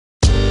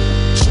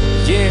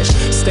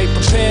Stay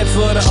prepared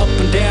for the up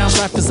and downs.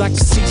 Life is like a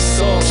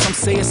seesaw. Some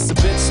say it's a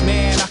bitch,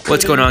 man.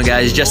 What's going on,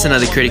 guys? Just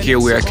another critic here.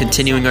 We are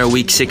continuing our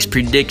Week 6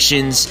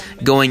 predictions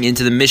going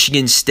into the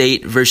Michigan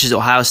State versus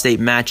Ohio State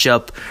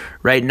matchup.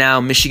 Right now,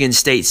 Michigan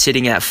State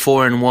sitting at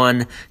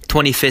 4-1,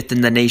 25th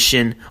in the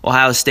nation.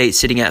 Ohio State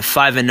sitting at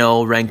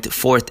 5-0, ranked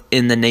 4th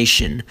in the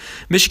nation.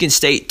 Michigan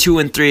State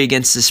 2-3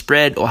 against the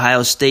spread.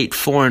 Ohio State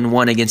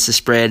 4-1 against the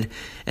spread.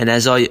 And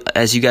as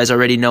you guys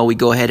already know, we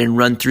go ahead and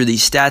run through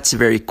these stats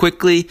very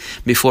quickly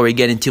before we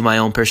get into my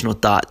own personal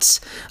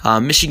thoughts.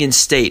 Michigan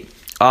State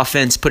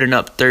offense putting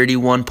up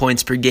 31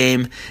 points per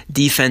game,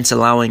 defense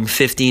allowing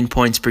 15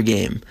 points per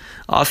game.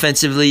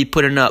 Offensively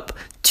putting up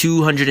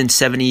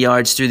 270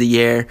 yards through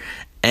the air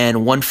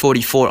and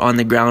 144 on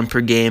the ground per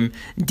game.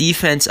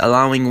 Defense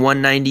allowing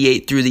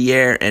 198 through the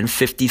air and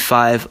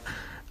 55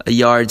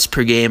 yards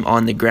per game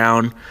on the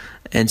ground.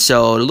 And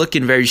so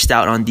looking very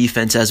stout on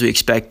defense as we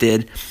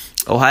expected.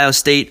 Ohio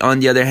State, on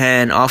the other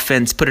hand,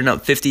 offense putting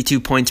up 52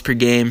 points per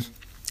game.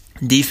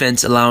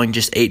 Defense allowing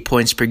just 8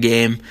 points per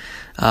game.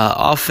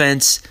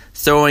 Offense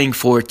throwing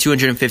for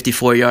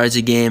 254 yards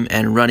a game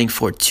and running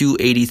for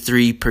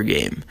 283 per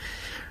game.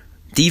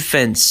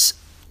 Defense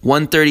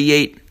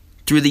 138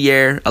 through the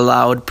air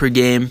allowed per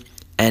game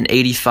and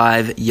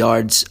 85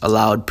 yards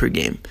allowed per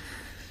game.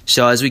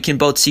 So as we can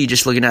both see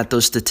just looking at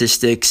those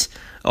statistics,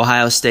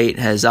 Ohio State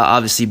has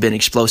obviously been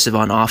explosive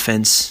on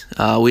offense.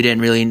 We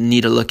didn't really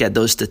need to look at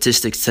those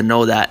statistics to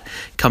know that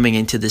coming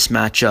into this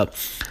matchup.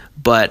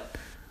 But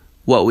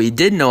what we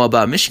did know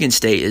about Michigan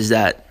State is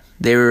that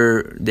they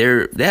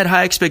had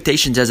high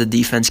expectations as a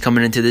defense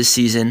coming into this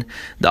season.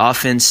 The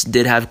offense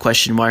did have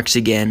question marks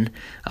again.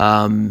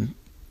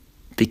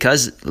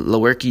 Because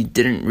Lewerke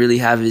didn't really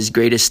have his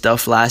greatest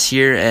stuff last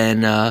year,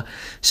 and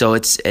so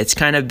it's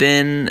kind of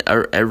been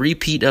a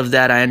repeat of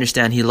that. I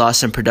understand he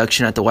lost some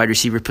production at the wide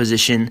receiver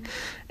position,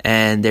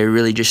 and they're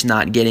really just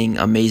not getting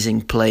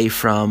amazing play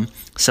from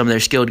some of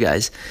their skilled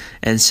guys.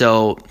 And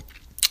so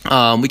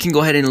we can go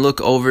ahead and look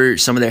over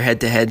some of their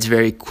head-to-heads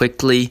very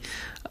quickly.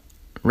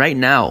 Right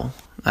now,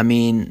 I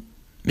mean,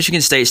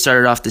 Michigan State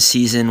started off the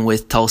season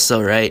with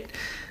Tulsa, right?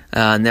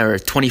 And they were a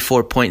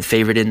 24-point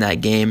favorite in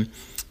that game.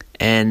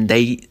 And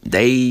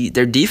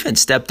their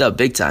defense stepped up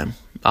big time,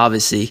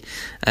 obviously.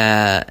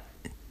 They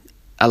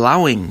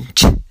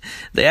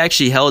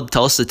actually held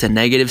Tulsa to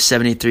negative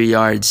 73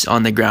 yards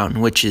on the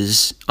ground, which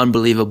is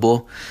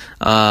unbelievable,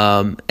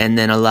 and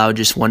then allowed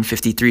just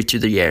 153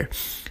 through the air.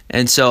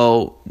 And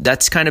so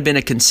that's kind of been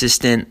a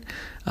consistent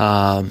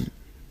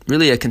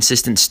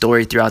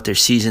story throughout their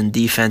season.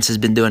 Defense has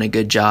been doing a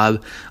good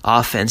job.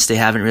 Offense, they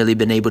haven't really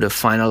been able to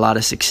find a lot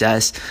of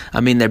success.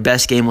 I mean, their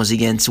best game was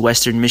against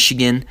Western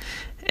Michigan.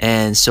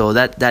 And so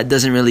that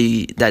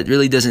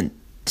really doesn't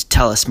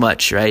tell us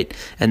much, right?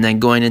 And then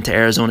going into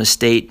Arizona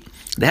State,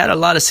 they had a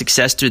lot of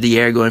success through the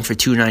air going for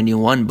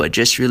 291, but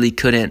just really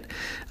couldn't,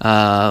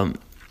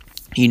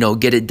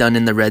 get it done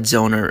in the red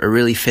zone or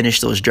really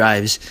finish those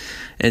drives.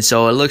 And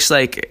so it looks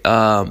like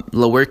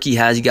Lewerke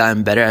has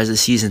gotten better as the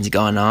season's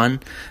gone on.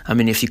 I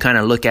mean, if you kind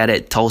of look at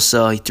it,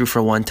 Tulsa, he threw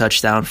for 1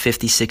 touchdown,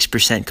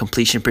 56%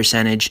 completion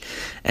percentage,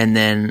 and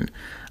then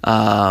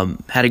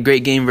had a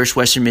great game versus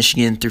Western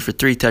Michigan, threw for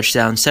 3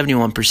 touchdowns,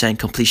 71%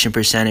 completion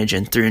percentage,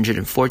 and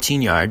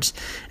 314 yards.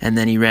 And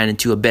then he ran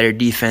into a better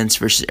defense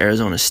versus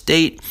Arizona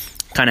State.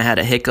 Kind of had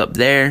a hiccup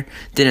there.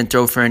 Didn't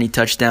throw for any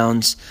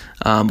touchdowns.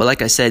 But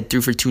like I said,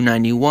 threw for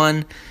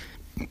 291.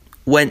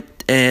 Went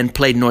and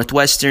played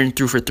Northwestern,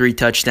 threw for 3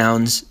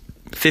 touchdowns,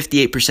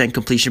 58%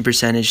 completion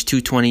percentage,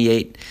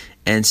 228.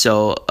 And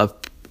so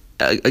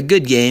a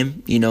good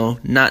game,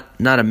 not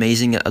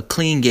amazing, a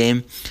clean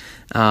game.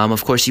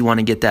 Of course, you want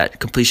to get that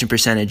completion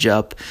percentage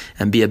up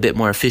and be a bit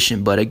more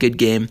efficient, but a good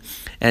game.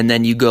 And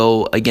then you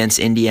go against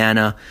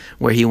Indiana,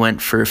 where he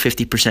went for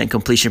 50%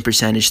 completion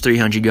percentage,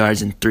 300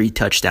 yards, and 3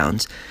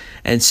 touchdowns.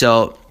 And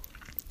so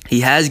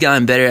he has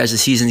gotten better as the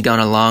season's gone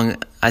along.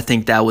 I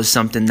think that was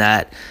something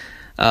that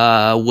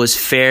was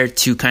fair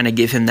to kind of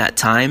give him that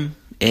time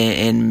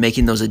and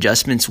making those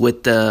adjustments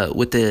with the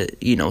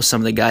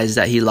some of the guys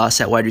that he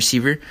lost at wide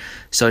receiver.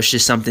 So it's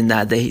just something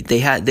that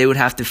they would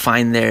have to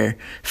find their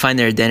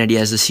identity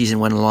as the season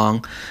went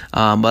along.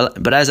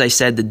 But as I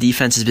said, the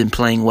defense has been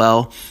playing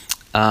well.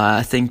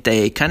 I think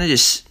they kind of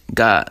just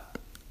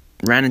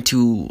ran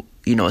into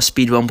a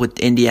speed bump with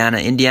Indiana.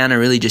 Indiana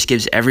really just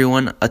gives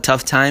everyone a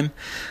tough time.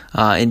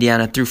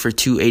 Indiana threw for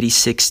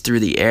 286 through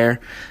the air.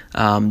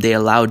 They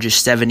allowed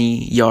just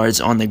 70 yards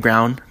on the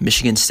ground,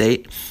 Michigan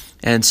State.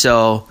 And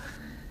so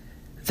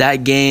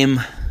that game,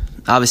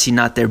 obviously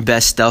not their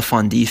best stuff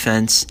on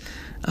defense,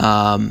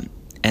 and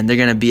they're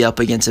going to be up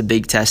against a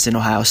big test in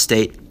Ohio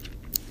State.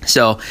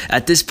 So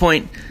at this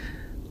point,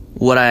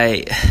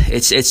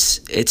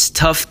 it's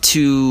tough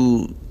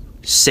to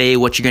say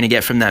what you're going to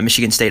get from that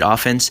Michigan State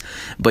offense,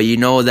 but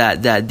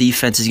that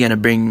defense is going to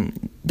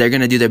they're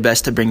going to do their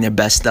best to bring their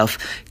best stuff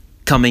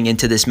coming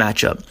into this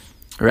matchup,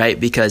 right?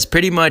 Because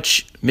pretty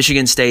much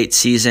Michigan State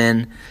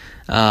season,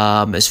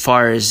 as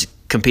far as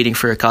competing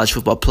for a college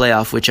football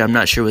playoff, which I'm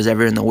not sure was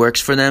ever in the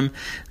works for them.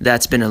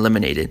 That's been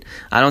eliminated.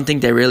 I don't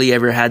think they really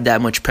ever had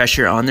that much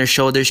pressure on their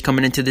shoulders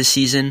coming into this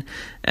season.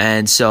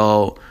 And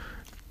so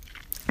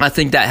I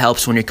think that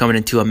helps when you're coming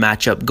into a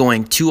matchup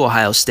going to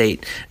Ohio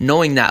State,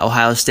 knowing that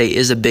Ohio State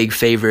is a big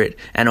favorite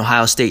and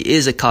Ohio State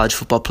is a college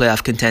football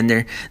playoff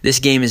contender. This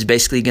game is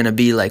basically going to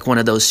be like one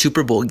of those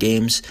Super Bowl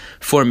games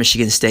for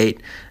Michigan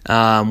State,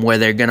 where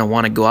they're going to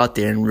want to go out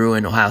there and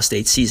ruin Ohio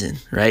State's season,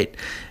 right?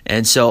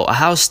 And so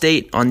Ohio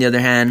State, on the other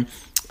hand,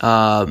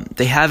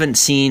 they haven't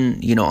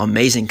seen,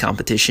 amazing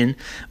competition,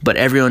 but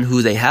everyone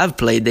who they have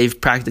played,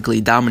 they've practically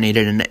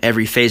dominated in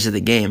every phase of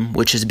the game,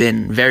 which has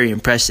been very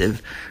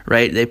impressive,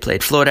 right? They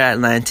played Florida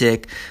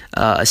Atlantic,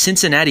 a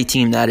Cincinnati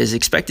team that is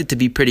expected to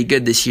be pretty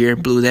good this year,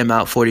 blew them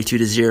out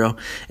 42-0,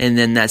 and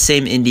then that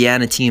same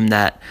Indiana team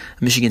that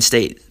Michigan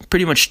State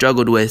pretty much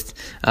struggled with,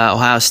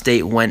 Ohio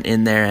State went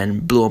in there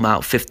and blew them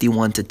out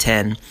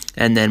 51-10,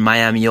 and then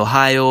Miami,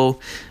 Ohio,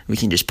 we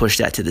can just push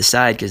that to the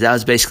side because that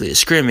was basically a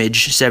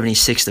scrimmage,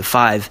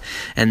 76-5,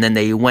 and then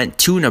they went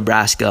to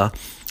Nebraska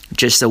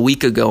just a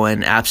week ago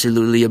and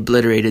absolutely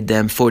obliterated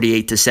them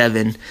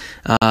 48-7.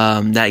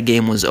 That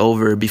game was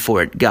over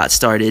before it got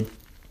started.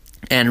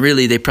 And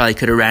really, they probably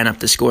could have ran up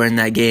the score in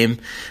that game,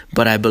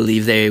 but I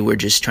believe they were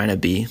just trying to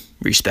be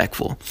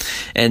respectful.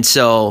 And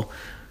so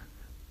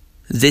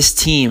this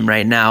team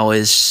right now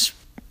is,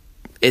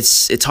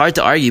 it's hard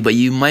to argue, but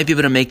you might be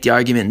able to make the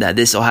argument that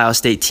this Ohio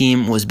State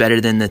team was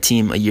better than the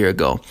team a year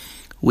ago.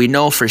 We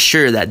know for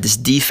sure that this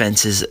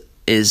defense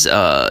is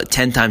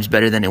 10 times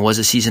better than it was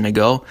a season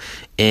ago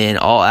in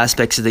all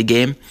aspects of the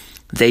game.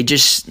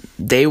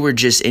 They were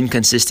just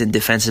inconsistent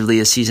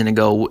defensively a season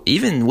ago,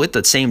 even with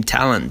the same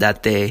talent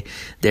that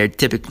they're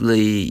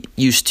typically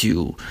used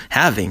to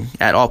having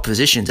at all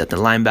positions. At the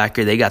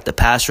linebacker, they got the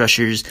pass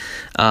rushers,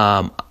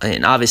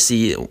 and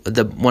obviously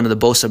one of the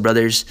Bosa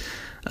brothers,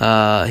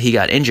 he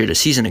got injured a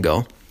season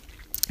ago,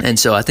 and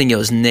so I think it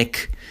was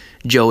Nick,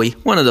 Joey,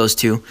 one of those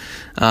two,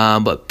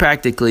 but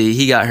practically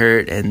he got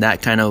hurt, and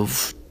that kind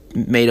of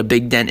made a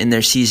big dent in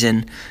their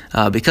season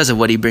because of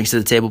what he brings to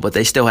the table. But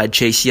they still had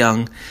Chase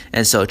Young,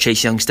 and so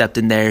Chase Young stepped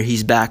in there.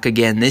 He's back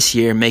again this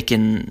year,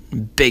 making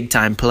big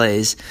time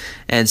plays.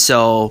 And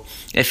so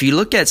if you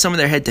look at some of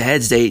their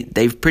head-to-heads,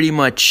 they've pretty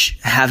much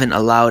haven't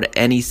allowed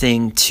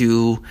anything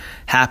to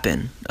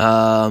happen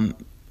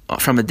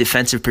from a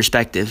defensive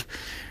perspective.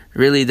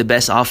 Really, the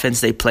best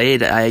offense they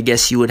played, I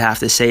guess you would have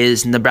to say,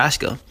 is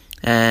Nebraska.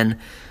 And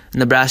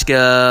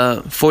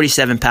Nebraska,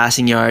 47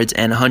 passing yards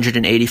and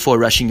 184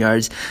 rushing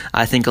yards.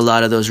 I think a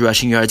lot of those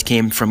rushing yards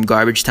came from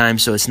garbage time,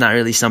 so it's not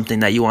really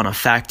something that you want to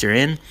factor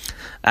in.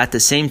 At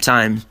the same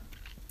time,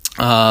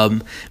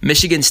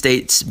 Michigan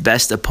State's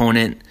best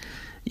opponent,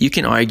 you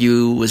can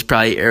argue, was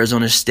probably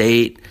Arizona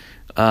State.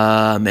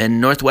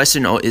 And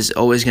Northwestern is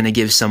always going to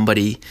give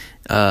somebody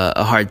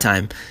a hard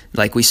time,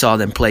 like we saw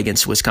them play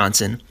against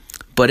Wisconsin.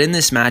 But in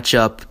this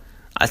matchup,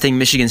 I think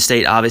Michigan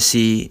State,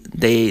 obviously,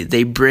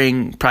 they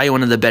bring probably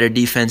one of the better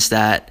defense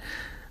that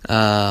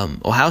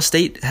Ohio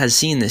State has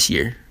seen this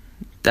year.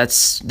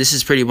 This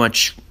is pretty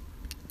much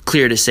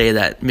clear to say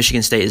that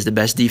Michigan State is the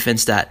best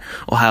defense that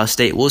Ohio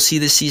State will see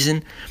this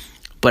season.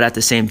 But at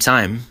the same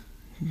time,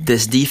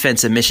 this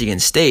defense of Michigan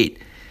State,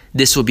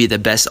 this will be the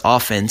best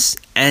offense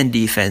and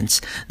defense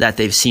that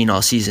they've seen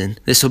all season.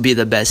 This will be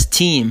the best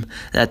team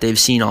that they've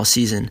seen all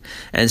season.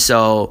 And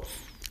so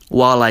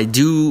While I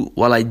do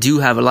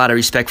have a lot of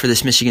respect for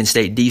this Michigan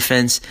State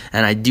defense,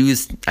 and I do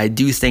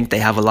think they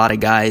have a lot of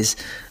guys,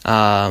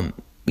 not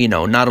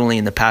only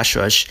in the pass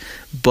rush,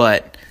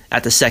 but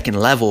at the second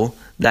level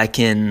that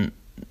can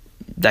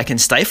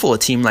stifle a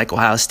team like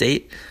Ohio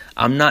State.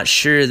 I'm not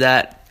sure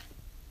that's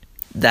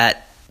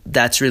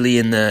really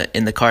in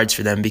the cards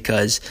for them,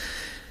 because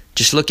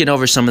just looking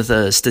over some of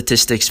the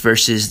statistics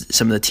versus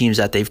some of the teams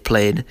that they've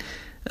played,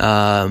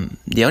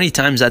 the only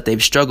times that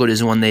they've struggled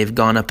is when they've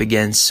gone up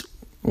against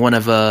one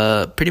of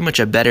pretty much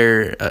a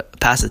better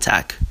pass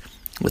attack.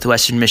 With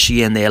Western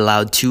Michigan, they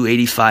allowed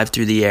 285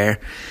 through the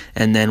air,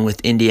 and then with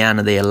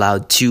Indiana, they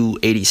allowed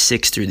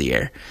 286 through the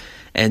air.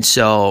 And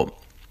so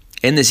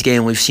in this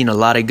game, we've seen a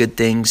lot of good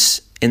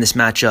things in this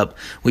matchup.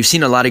 We've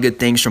seen a lot of good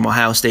things from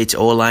Ohio State's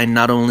O-line,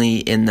 not only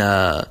in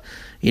the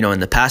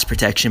pass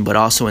protection, but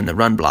also in the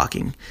run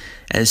blocking.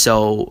 And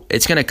so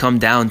it's going to come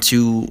down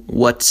to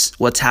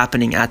what's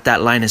happening at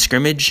that line of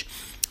scrimmage.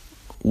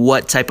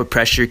 What type of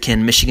pressure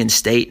can Michigan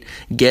State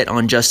get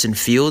on Justin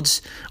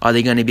Fields? Are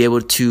they going to be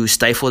able to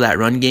stifle that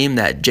run game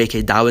that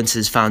J.K. Dobbins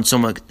has found so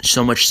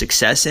much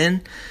success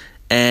in?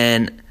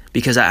 And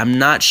because I'm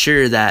not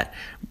sure that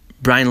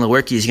Brian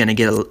Lewerke is going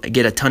to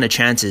get a ton of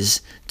chances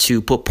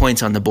to put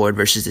points on the board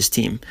versus this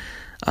team.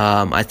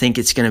 I think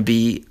it's going to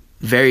be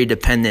very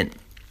dependent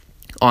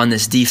on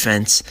this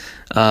defense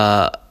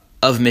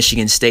of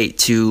Michigan State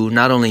to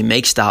not only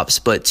make stops,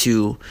 but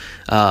to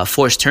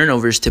force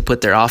turnovers to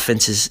put their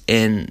offenses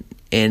in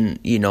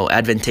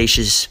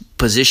advantageous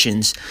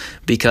positions,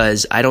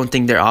 because I don't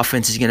think their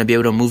offense is going to be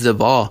able to move the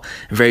ball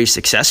very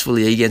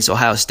successfully against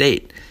Ohio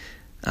State.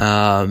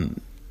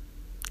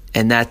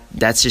 And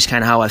that's just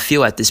kind of how I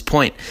feel at this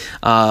point.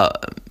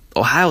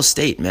 Ohio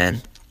State,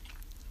 man,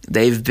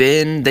 they've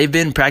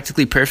been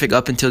practically perfect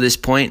up until this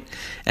point.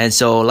 And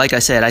so, like I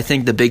said, I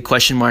think the big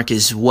question mark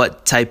is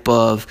what type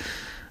of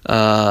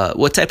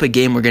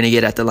game we're going to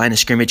get at the line of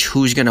scrimmage.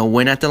 Who's going to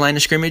win at the line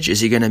of scrimmage?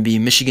 Is it going to be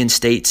Michigan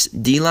State's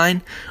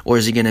D-line, or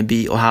is it going to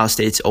be Ohio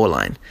State's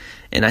O-line?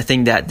 And I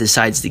think that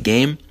decides the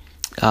game.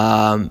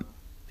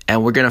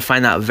 And we're going to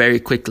find out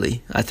very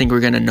quickly. I think we're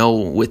going to know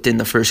within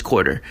the first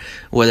quarter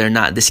whether or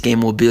not this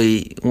game will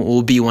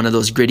be one of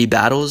those gritty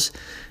battles,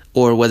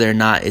 or whether or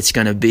not it's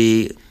going to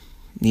be,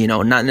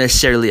 not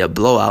necessarily a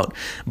blowout,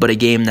 but a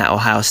game that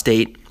Ohio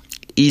State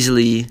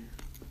easily,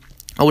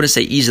 I wouldn't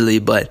say easily,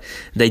 but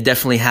they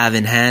definitely have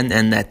in hand,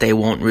 and that they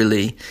won't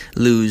really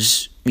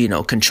lose,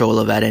 control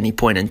of at any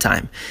point in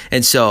time.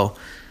 And so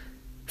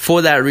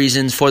for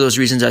those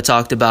reasons I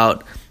talked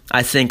about,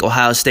 I think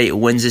Ohio State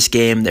wins this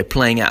game. They're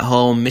playing at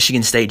home.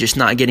 Michigan State just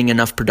not getting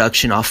enough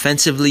production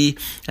offensively,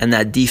 and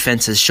that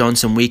defense has shown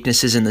some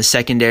weaknesses in the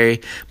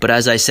secondary. But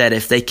as I said,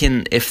 if they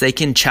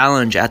can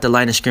challenge at the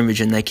line of scrimmage,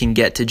 and they can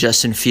get to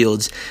Justin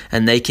Fields,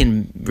 and they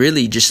can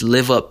really just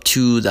live up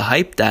to the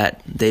hype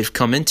that they've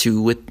come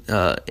into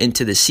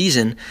the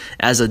season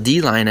as a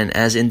D-line and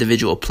as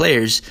individual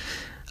players,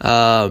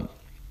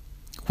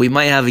 we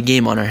might have a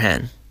game on our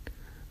hand.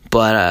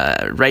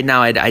 But right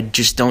now, I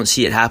just don't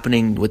see it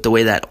happening with the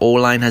way that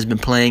O-line has been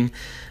playing,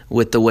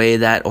 with the way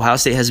that Ohio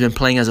State has been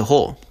playing as a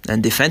whole.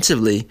 And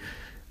defensively,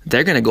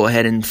 they're going to go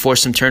ahead and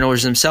force some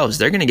turnovers themselves.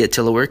 They're going to get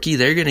to Lewerke.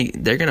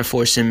 They're going to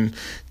force him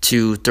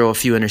to throw a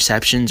few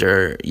interceptions,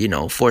 or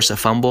force a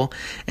fumble.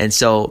 And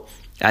so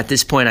at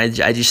this point,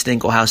 I just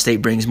think Ohio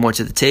State brings more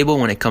to the table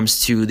when it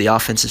comes to the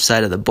offensive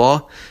side of the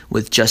ball,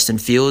 with Justin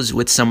Fields,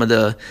 with some of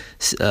the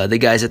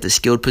guys at the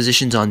skilled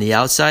positions on the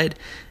outside,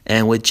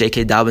 and with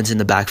J.K. Dobbins in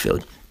the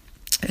backfield.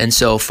 And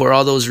so for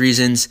all those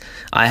reasons,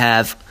 I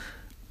have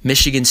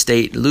Michigan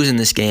State losing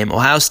this game,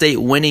 Ohio State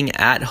winning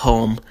at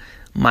home.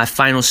 My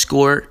final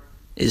score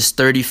is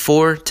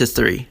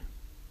 34-3.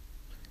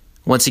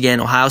 Once again,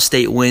 Ohio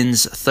State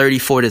wins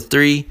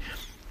 34-3.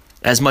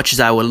 As much as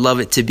I would love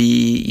it to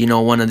be,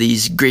 one of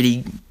these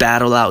gritty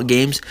battle-out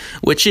games,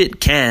 which it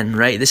can,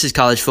 right? This is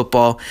college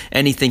football.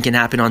 Anything can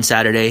happen on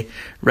Saturday.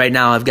 Right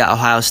now, I've got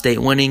Ohio State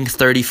winning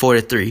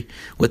 34-3.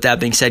 With that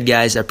being said,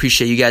 guys, I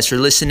appreciate you guys for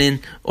listening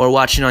or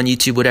watching on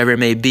YouTube, whatever it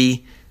may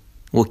be.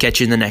 We'll catch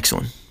you in the next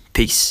one.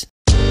 Peace.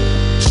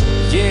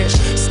 Yeah,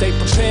 stay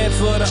prepared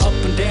for the up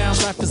and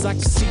downs. Life is like a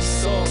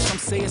seesaw. Some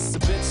say it's a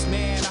bitch,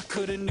 man. I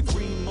couldn't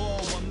agree more.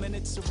 1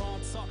 minute you're on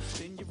top,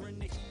 then you're in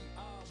the heat.